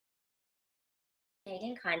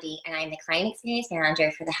Megan Condie, and I'm the Client Experience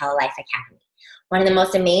Manager for the Hell Life Academy. One of the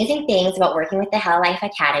most amazing things about working with the Hell Life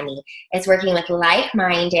Academy is working with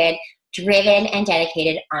like-minded, driven, and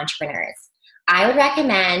dedicated entrepreneurs. I would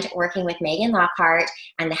recommend working with Megan Lockhart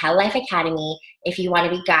and the Hell Life Academy if you want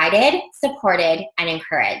to be guided, supported, and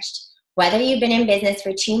encouraged. Whether you've been in business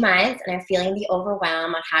for 2 months and are feeling the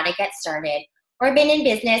overwhelm on how to get started, or been in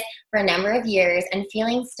business for a number of years and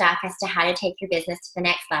feeling stuck as to how to take your business to the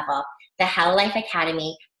next level, the Hell Life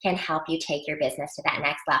Academy can help you take your business to that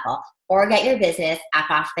next level or get your business up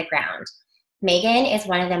off the ground. Megan is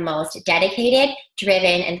one of the most dedicated,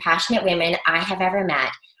 driven, and passionate women I have ever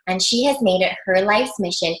met, and she has made it her life's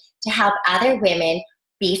mission to help other women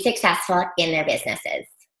be successful in their businesses.